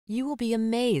You will be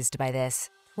amazed by this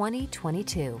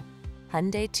 2022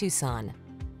 Hyundai Tucson.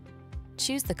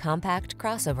 Choose the compact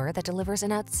crossover that delivers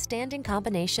an outstanding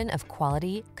combination of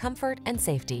quality, comfort, and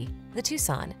safety. The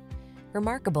Tucson.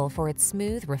 Remarkable for its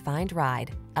smooth, refined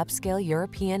ride, upscale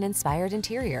European-inspired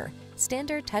interior,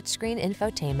 standard touchscreen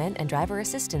infotainment and driver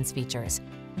assistance features,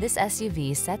 this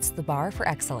SUV sets the bar for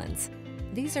excellence.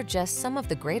 These are just some of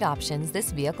the great options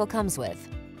this vehicle comes with: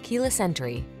 keyless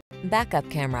entry, backup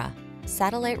camera,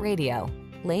 satellite radio,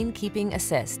 lane keeping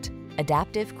assist,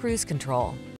 adaptive cruise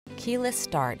control, keyless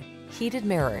start, heated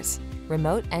mirrors,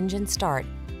 remote engine start,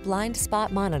 blind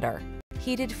spot monitor,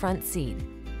 heated front seat.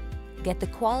 Get the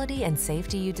quality and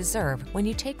safety you deserve when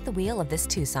you take the wheel of this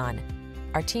Tucson.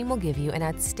 Our team will give you an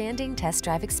outstanding test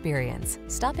drive experience.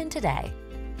 Stop in today.